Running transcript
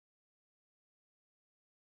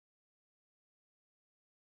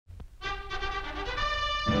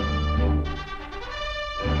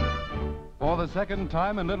For the second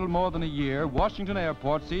time in little more than a year, Washington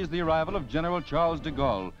Airport sees the arrival of General Charles de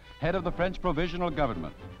Gaulle, head of the French Provisional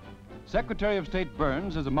Government. Secretary of State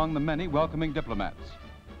Byrnes is among the many welcoming diplomats.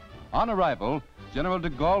 On arrival, General de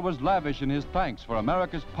Gaulle was lavish in his thanks for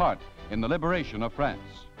America's part in the liberation of France.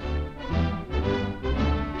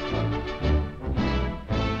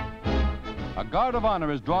 A guard of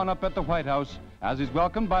honor is drawn up at the White House as he's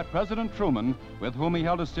welcomed by President Truman, with whom he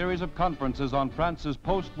held a series of conferences on France's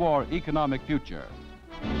post-war economic future.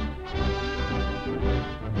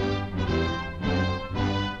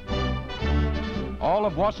 All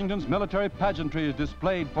of Washington's military pageantry is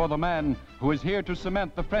displayed for the man who is here to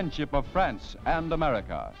cement the friendship of France and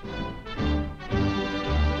America.